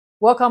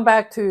Welcome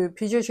back to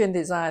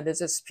PJChenDesign.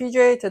 This is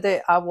PJ.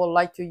 Today I would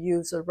like to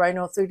use the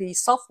Rhino 3D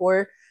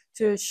software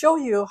to show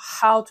you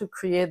how to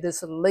create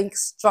this link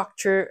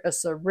structure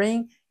as a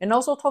ring and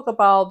also talk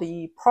about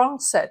the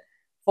Prong-Set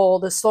for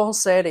the stone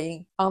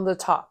setting on the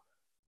top.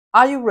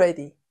 Are you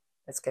ready?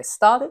 Let's get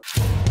started.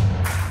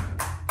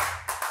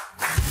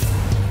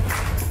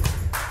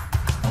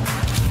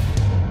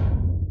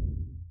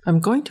 I'm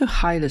going to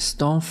hide the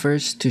stone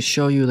first to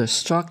show you the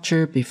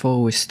structure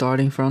before we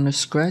starting from the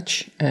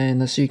scratch.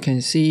 And as you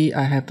can see,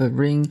 I have a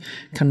ring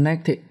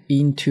connected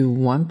into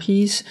one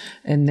piece,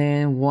 and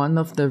then one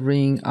of the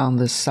ring on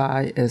the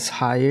side is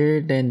higher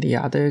than the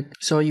other.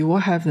 So you will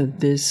have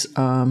this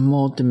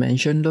more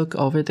dimension look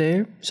over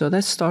there. So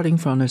that's starting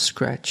from the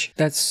scratch.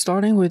 That's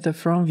starting with the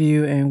front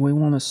view, and we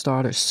want to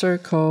start a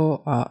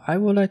circle. I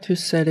would like to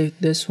set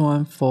this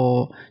one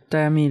for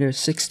diameter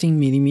 16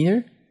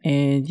 millimeter.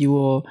 And you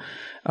will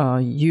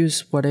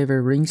use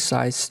whatever ring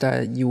size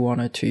that you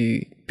wanted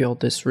to build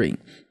this ring.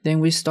 Then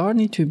we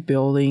start into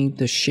building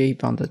the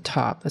shape on the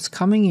top. That's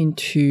coming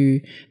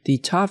into the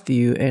top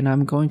view, and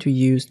I'm going to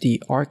use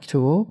the arc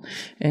tool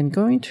and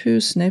going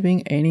to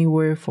snapping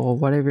anywhere for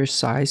whatever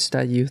size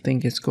that you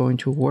think is going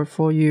to work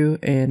for you,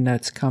 and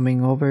that's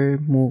coming over,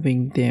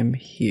 moving them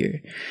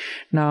here.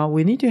 Now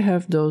we need to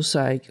have those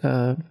like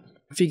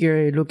figure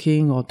eight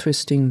looking or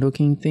twisting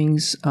looking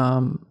things.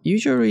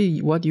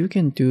 Usually what you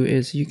can do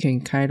is you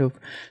can kind of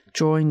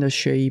join the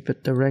shape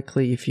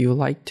directly if you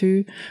like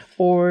to,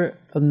 or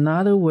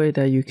another way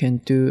that you can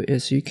do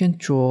is you can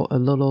draw a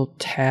little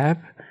tab,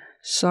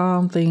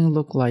 something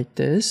look like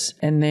this,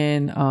 and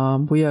then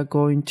we are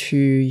going to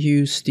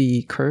use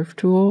the curve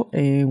tool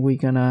and we're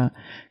gonna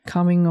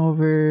coming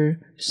over,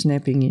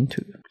 snapping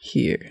into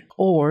here.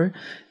 Or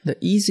the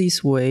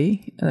easiest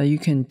way you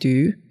can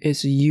do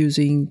is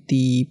using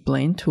the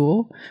blend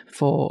tool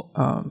for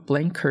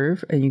blend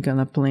curve, and you're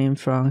gonna blend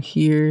from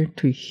here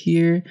to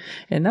here,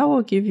 and that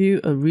will give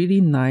you a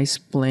really nice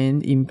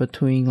blend in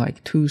between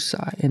like two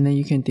sides, and then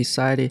you can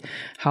decide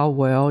how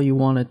well you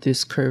wanted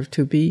this curve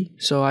to be.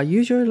 So I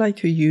usually like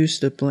to use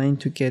the blend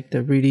to get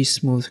the really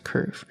smooth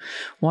curve.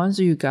 Once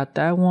you got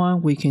that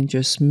one, we can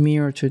just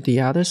mirror to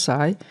the other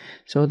side,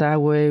 so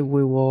that way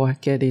we will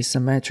get it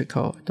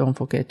symmetrical. Don't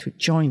forget to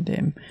join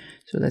them.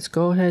 So let's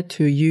go ahead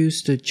to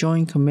use the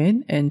join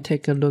command and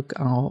take a look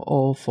on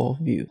all four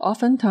views.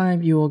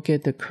 Oftentimes you will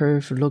get the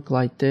curve look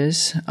like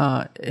this,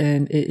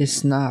 and it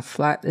is not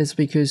flat. It's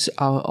because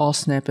our all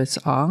snap is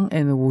on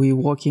and we're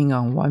working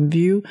on one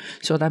view,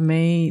 so that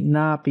may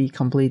not be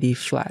completely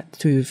flat.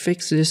 To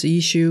fix this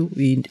issue,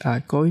 we are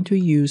going to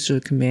use the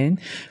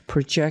command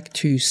project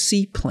to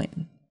C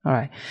plane.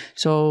 Alright,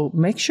 so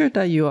make sure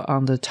that you are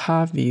on the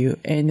top view,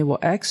 and it will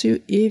ask you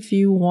if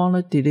you want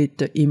to delete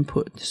the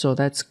input. So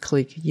let's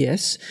click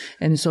yes,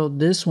 and so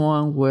this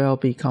one will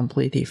be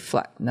completely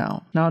flat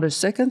now. Now the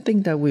second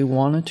thing that we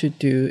wanted to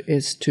do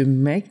is to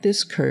make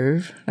this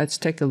curve. Let's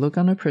take a look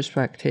on the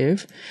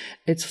perspective.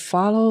 It's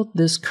follow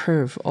this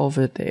curve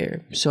over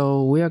there.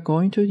 So we are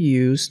going to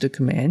use the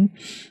command.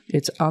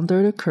 It's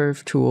under the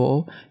curve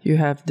tool. You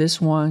have this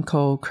one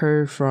called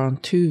curve from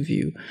two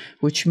view,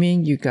 which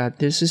means you got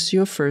this is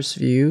your first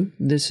view,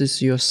 this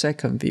is your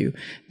second view,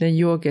 then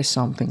you will get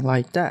something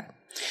like that.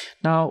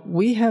 Now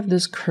we have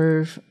this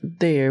curve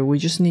there, we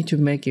just need to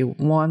make it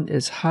one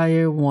is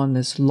higher, one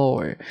is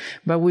lower,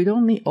 but we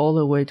don't need all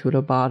the way to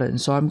the bottom.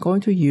 So I'm going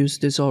to use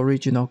this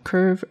original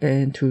curve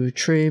and to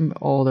trim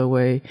all the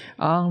way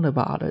on the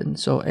bottom,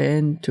 so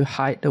and to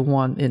hide the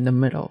one in the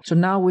middle. So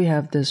now we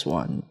have this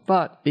one,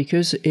 but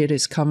because it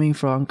is coming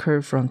from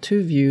curve from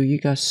two view, you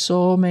got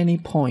so many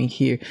points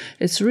here,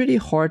 it's really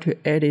hard to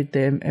edit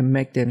them and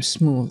make them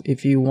smooth.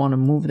 If you want to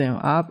move them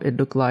up, it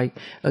look like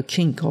a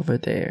kink over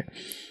there.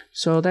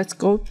 So let's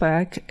go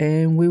back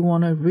and we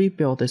want to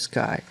rebuild this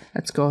guy.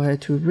 Let's go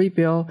ahead to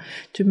rebuild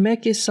to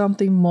make it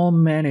something more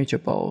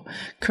manageable.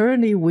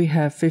 Currently we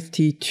have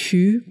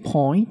 52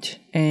 point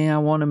and I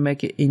want to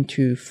make it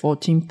into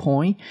 14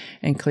 point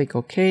and click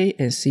OK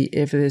and see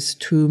if it is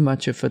too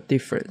much of a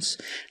difference.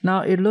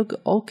 Now it look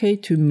okay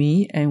to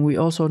me, and we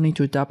also need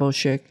to double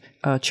check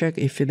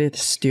if it is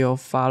still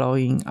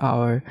following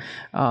our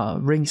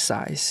ring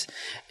size.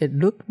 It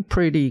looked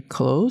pretty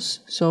close,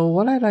 so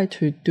what I like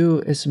to do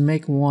is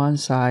make one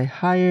side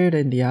higher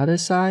than the other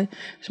side.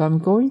 So I'm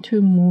going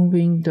to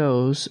moving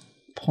those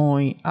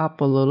point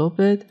up a little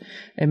bit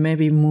and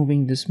maybe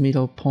moving this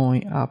middle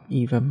point up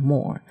even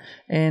more.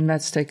 And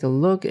let's take a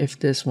look if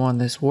this one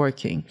is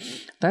working.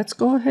 Let's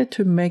go ahead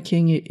to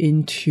making it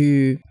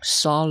into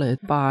solid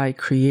by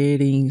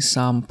creating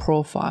some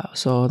profile.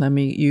 So let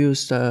me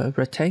use the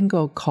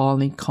rectangle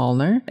calling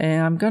corner,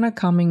 and I'm gonna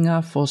coming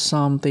up for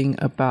something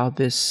about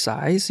this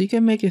size. You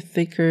can make it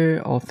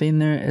thicker or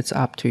thinner, it's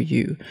up to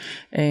you.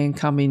 And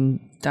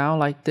coming down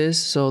like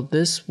this, so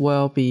this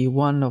will be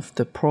one of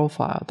the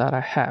profile that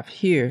I have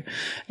here,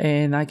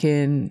 and I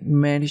can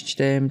manage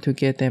them to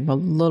get them a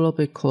little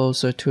bit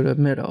closer to the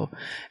middle.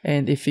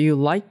 And if you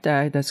like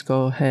that, let's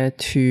go ahead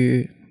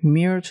to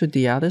mirror to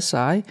the other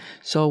side,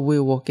 so we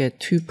will get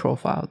two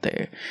profiles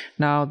there.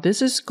 Now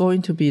this is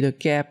going to be the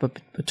gap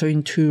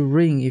between two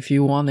rings. If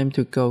you want them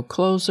to go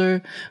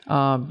closer,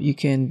 you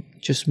can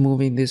just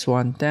moving this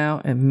one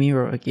down and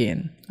mirror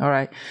again.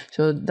 Alright,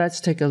 so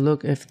let's take a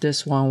look if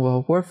this one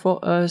will work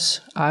for us.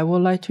 I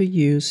would like to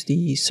use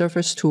the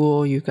surface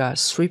tool. You got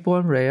sweep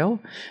one rail,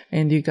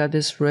 and you got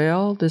this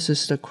rail. This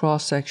is the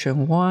cross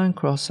section 1,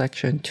 cross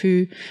section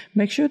 2.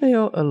 Make sure they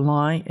are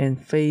aligned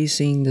and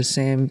facing the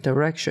same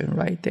direction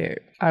right there.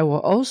 I will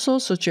also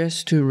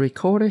suggest to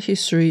record a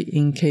history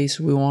in case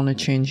we want to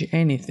change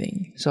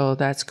anything. So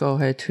let's go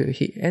ahead to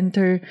hit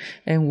enter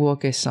and we'll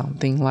get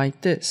something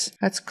like this.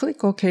 Let's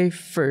click OK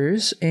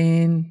first,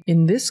 and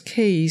in this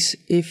case,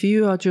 if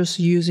you are just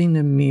using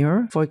the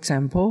mirror, for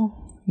example,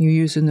 you're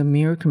using the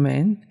mirror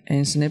command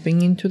and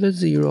snapping into the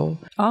 0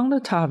 on the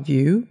top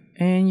view,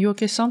 and you'll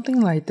get something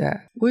like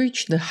that,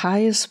 which the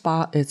highest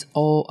spot is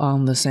all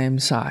on the same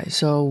side.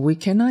 So we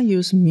cannot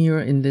use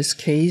mirror in this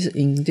case.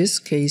 In this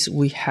case,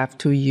 we have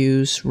to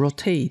use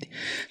rotate.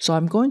 So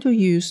I'm going to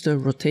use the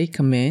rotate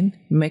command,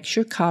 make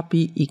sure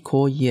copy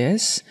equal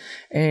yes,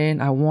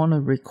 and I want to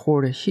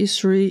record a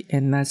history,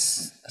 and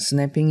that's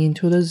snapping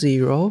into the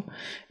 0,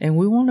 and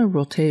we want to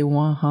rotate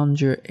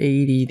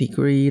 180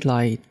 degrees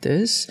like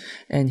this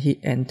and hit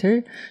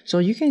enter. So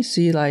you can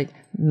see like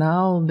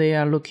now they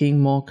are looking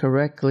more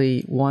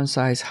correctly, one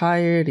side is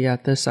higher, the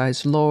other side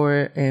is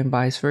lower, and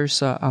vice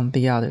versa on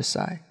the other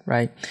side,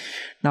 right?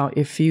 Now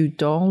if you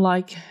don't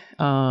like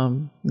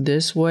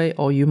this way,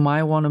 or you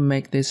might want to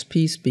make this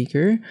piece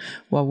bigger,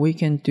 what we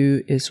can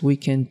do is we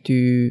can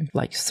do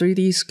like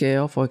 3D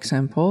scale. For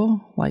example,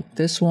 like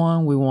this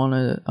one, we want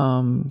to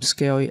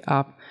scale it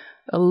up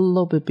a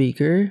little bit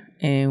bigger,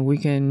 and we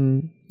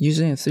can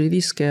using a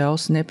 3D scale,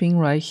 snapping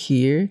right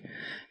here,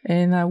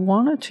 and I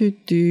wanted to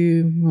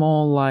do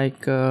more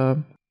like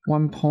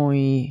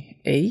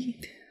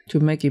 1.8 to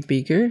make it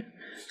bigger.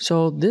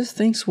 So these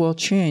things will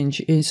change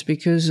is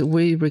because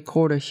we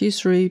record a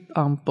history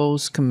on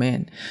both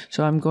commands.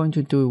 So I'm going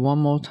to do it one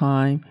more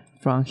time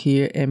from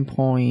here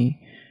endpoint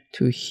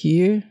to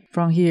here,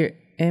 from here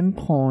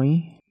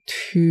endpoint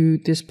to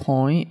this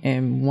point,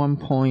 and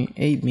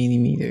 1.8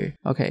 millimeter.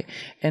 Okay,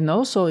 and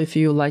also if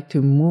you like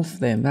to move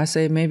them, let's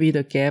say maybe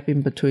the gap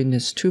in between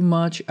is too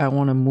much, I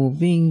want to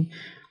move in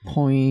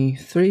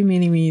 0.3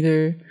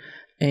 millimeter,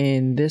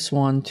 and this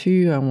one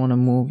too, I want to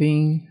move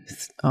in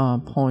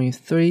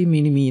 0.3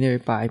 millimeter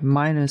by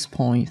minus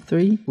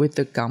 0.3 with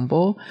the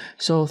gumball,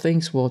 so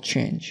things will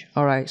change.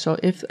 Alright, so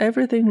if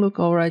everything look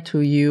alright to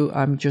you,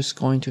 I'm just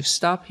going to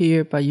stop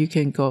here, but you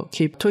can go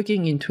keep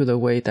tweaking into the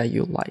way that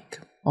you like.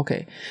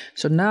 Okay,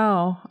 so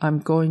now I'm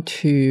going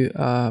to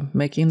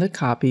making the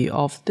copy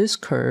of this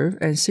curve,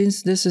 and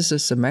since this is a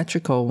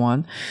symmetrical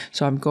one,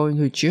 so I'm going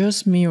to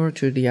just mirror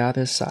to the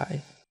other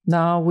side.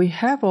 Now we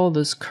have all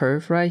this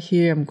curve right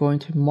here. I'm going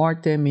to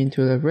mark them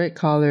into the red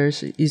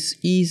colors. It's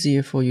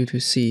easier for you to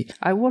see.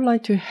 I would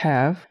like to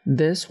have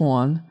this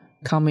one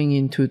coming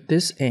into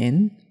this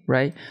end,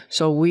 right?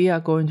 So we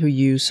are going to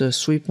use a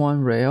sweep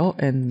one rail,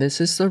 and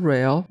this is the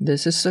rail,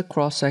 this is the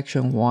cross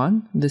section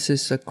 1, this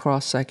is the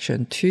cross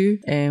section 2,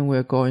 and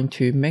we're going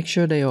to make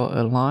sure they are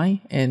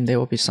aligned, and there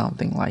will be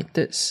something like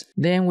this.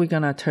 Then we're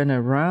gonna turn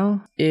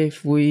around.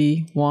 If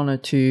we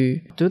wanted to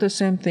do the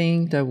same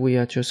thing that we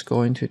are just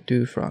going to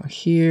do from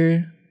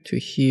here to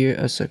here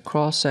as a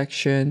cross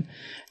section,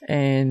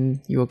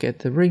 and you'll get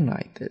the ring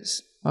like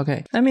this.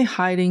 Okay, let me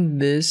hiding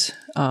this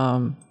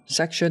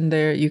section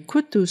there. You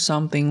could do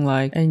something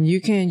like, and you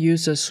can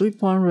use a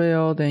sweep one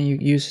rail, then you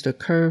use the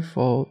curve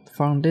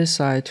from this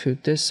side to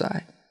this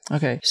side.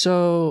 Okay,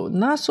 so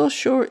not so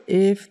sure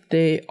if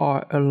they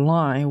are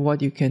aligned.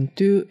 What you can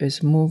do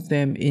is move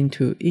them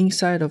into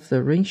inside of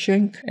the ring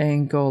shank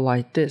and go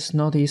like this.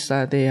 Notice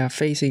that they are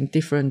facing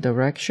different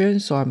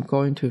directions, so I'm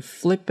going to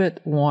flip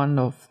it one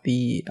of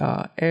the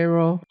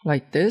arrow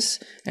like this,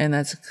 and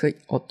let's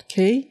click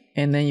OK.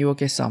 And then you will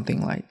get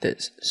something like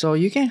this. So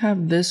you can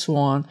have this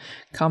one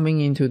coming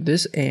into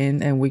this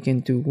end, and we can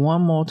do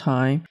one more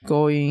time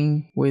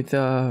going with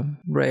a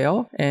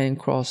rail and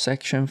cross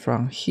section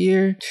from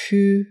here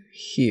to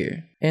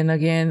here. And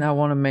again, I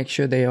want to make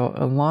sure they are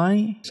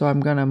aligned, so I'm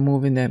gonna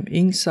moving them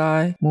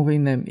inside,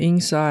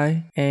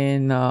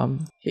 and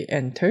hit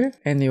enter,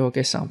 and you will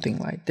get something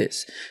like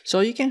this. So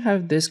you can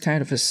have this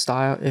kind of a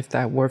style if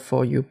that works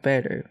for you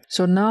better.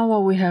 So now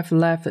what we have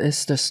left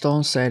is the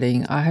stone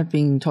setting. I have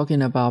been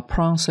talking about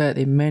Prong-Set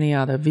in many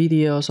other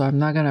videos, so I'm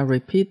not gonna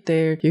repeat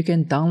there. You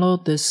can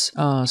download this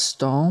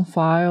stone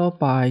file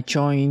by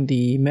joining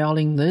the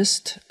mailing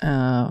list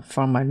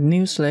from my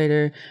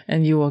newsletter,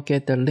 and you will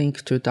get the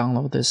link to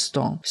download this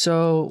stone.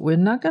 So we're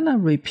not gonna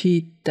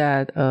repeat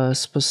that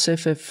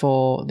specific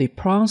for the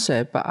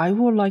Prong-Set, but I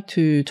would like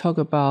to talk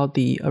about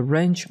the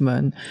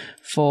arrangement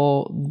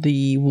for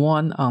the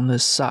one on the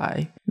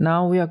side.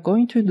 Now we are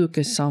going to look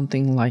at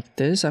something like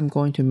this. I'm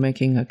going to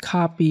making a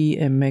copy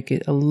and make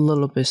it a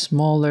little bit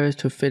smaller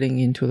to fitting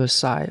into the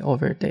side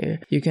over there.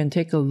 You can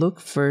take a look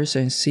first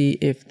and see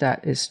if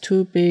that is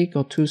too big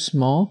or too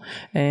small,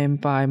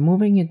 and by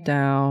moving it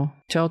down,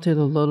 tilt it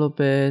a little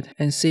bit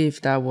and see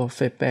if that will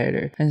fit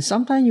better. And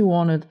sometimes you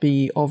want it to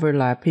be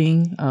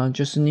overlapping,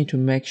 just need to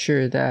make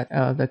sure that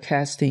the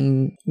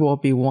casting will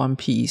be one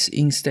piece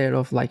instead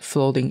of like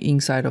floating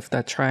inside of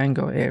that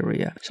triangle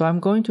area. So I'm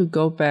going to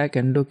go back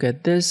and look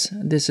at this.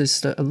 This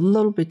is a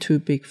little bit too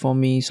big for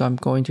me, so I'm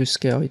going to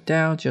scale it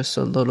down just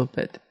a little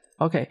bit.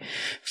 Okay,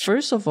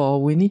 first of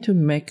all, we need to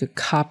make a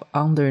cup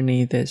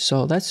underneath it.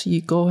 So let's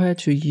go ahead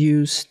to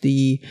use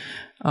the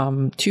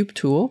tube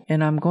tool,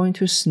 and I'm going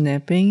to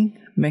snapping,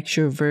 make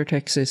sure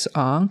vertex is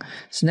on,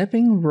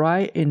 snapping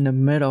right in the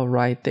middle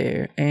right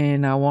there,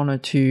 and I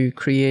wanted to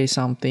create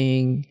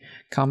something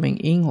coming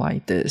in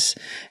like this.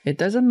 It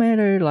doesn't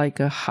matter like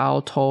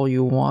how tall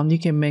you want. You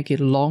can make it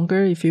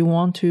longer if you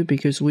want to,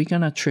 because we're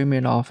gonna trim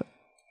it off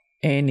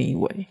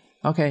anyway.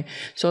 Okay,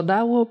 so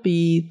that will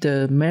be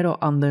the metal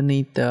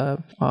underneath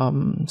the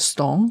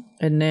stone,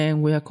 and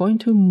then we are going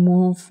to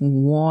move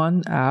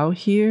one out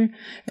here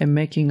and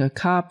making a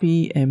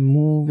copy and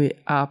move it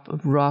up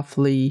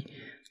roughly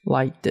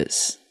like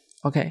this.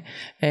 Okay,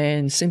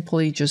 and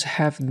simply just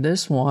have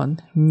this one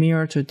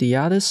mirror to the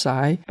other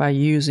side by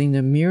using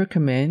the mirror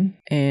command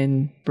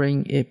and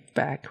bring it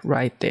back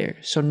right there.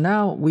 So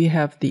now we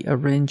have the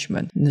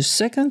arrangement. The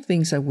second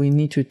thing that we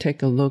need to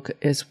take a look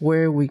is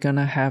where we're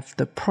gonna have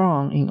the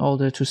prong in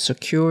order to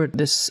secure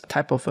this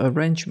type of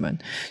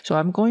arrangement. So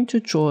I'm going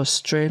to draw a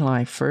straight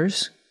line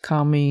first,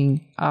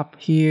 coming up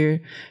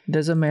here. It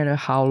doesn't matter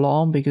how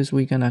long because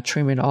we're gonna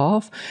trim it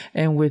off.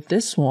 And with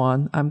this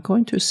one, I'm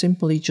going to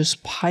simply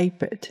just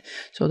pipe it.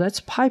 So let's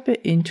pipe it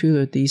into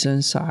a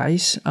decent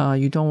size.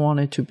 You don't want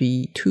it to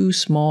be too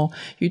small.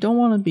 You don't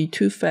want to be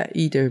too fat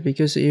either,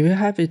 because if you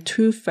have it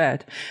too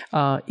fat,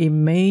 it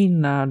may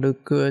not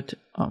look good.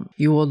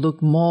 You will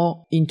look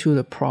more into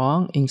the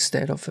prong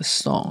instead of a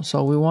stone.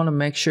 So we want to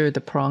make sure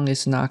the prong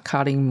is not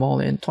cutting more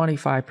than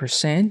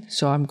 25%.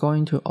 So I'm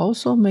going to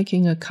also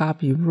making a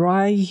copy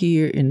right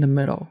here in the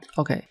middle.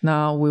 Okay,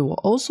 now we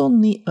will also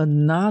need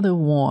another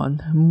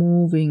one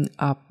moving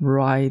up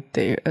right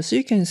there. As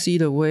you can see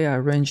the way I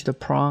arrange the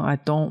prong, I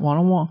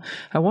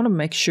want to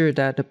make sure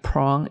that the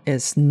prong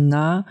is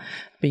not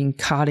being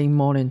cutting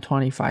more than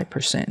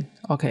 25%.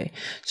 Okay,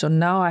 so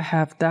now I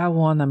have that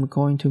one. I'm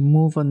going to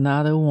move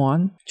another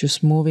one,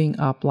 just moving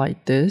up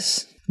like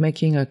this,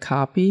 making a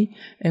copy,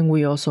 and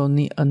we also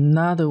need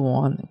another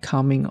one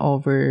coming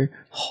over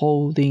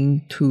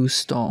holding two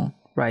stone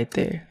right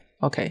there.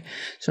 Okay,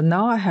 so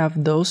now I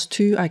have those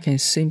two. I can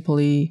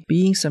simply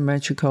being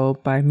symmetrical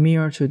by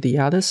mirror to the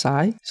other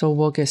side. So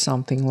we'll get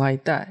something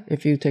like that.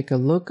 If you take a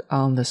look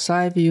on the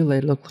side view,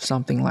 they look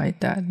something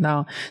like that.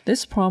 Now,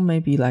 this prong may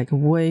be like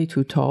way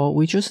too tall.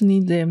 We just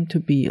need them to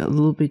be a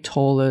little bit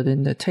taller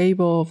than the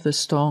table of the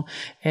stone,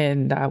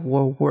 and that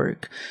will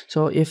work.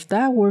 So if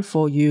that works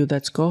for you,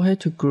 let's go ahead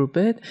to group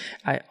it.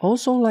 I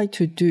also like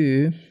to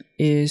do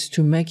is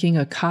to making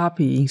a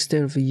copy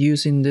instead of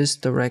using this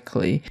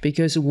directly,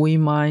 because we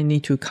might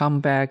need to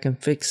come back and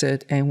fix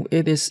it, and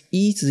it is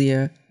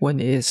easier when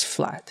it is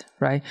flat,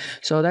 right?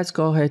 So let's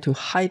go ahead to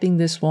hiding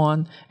this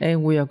one,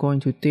 and we are going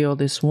to deal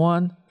this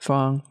one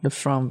from the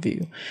front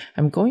view.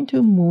 I'm going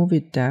to move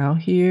it down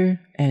here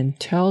and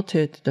tilt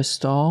it the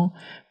stone,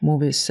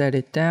 move it, set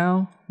it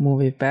down,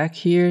 move it back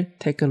here,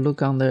 take a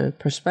look on the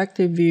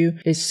perspective view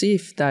and see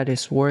if that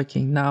is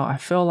working. Now I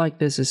feel like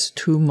this is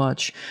too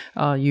much.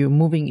 You're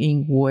moving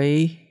in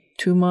way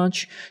too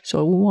much,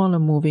 so we want to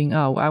moving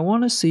out. I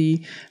want to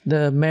see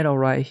the metal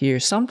right here.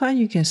 Sometimes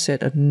you can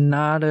set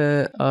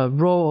another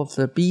row of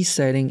the B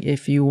setting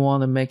if you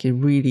want to make it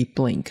really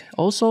blink.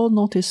 Also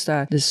notice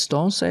that the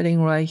stone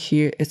setting right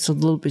here, it's a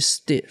little bit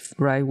stiff,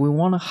 right? We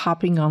want to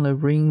hopping on the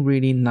ring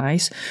really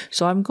nice.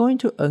 So I'm going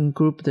to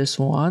ungroup this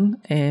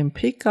one and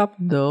pick up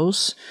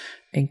those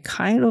and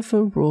kind of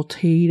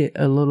rotate it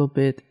a little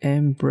bit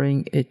and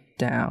bring it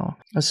down.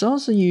 As long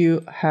as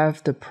you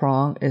have the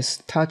prong is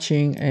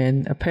touching,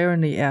 and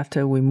apparently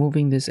after we're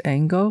moving this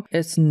angle,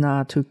 it's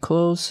not too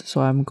close.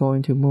 So I'm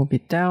going to move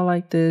it down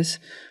like this,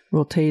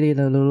 rotate it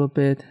a little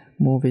bit,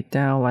 move it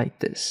down like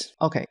this.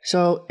 Okay,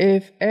 so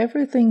if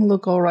everything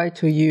look all right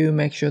to you,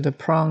 make sure the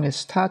prong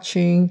is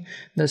touching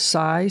the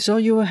side, so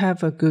you will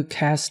have a good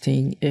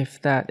casting.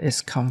 If that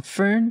is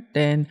confirmed,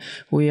 then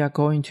we are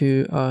going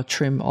to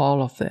trim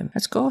all of them.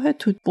 Let's go ahead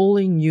to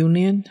Boolean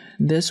Union,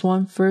 this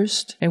one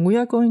first, and we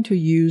are going to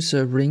use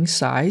a ring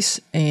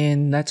size,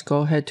 and let's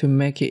go ahead to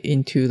make it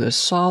into the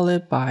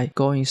solid by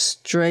going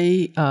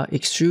straight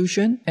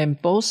extrusion,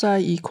 and both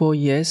sides equal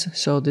yes,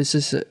 so this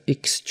is a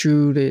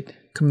extruded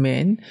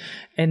command,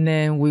 and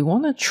then we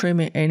want to trim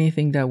it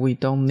anything that we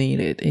don't need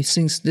it. And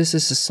since this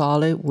is a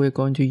solid, we're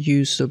going to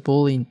use the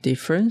Boolean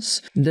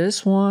difference.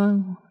 This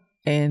one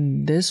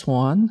and this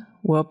one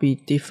will be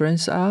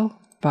different out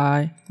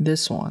by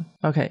this one.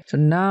 Okay, so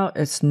now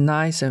it's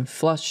nice and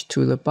flush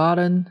to the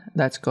bottom.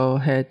 Let's go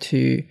ahead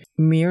to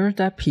mirror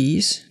that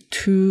piece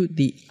to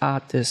the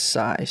other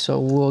side. So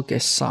we'll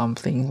get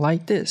something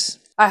like this.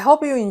 I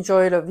hope you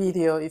enjoyed the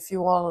video. If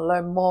you want to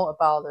learn more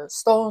about the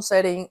stone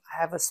setting,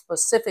 I have a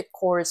specific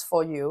course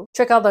for you.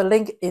 Check out the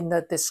link in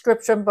the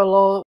description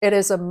below. It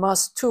is a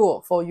must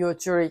tool for your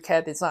jewelry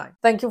CAD design.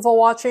 Thank you for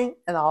watching,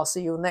 and I'll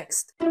see you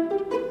next.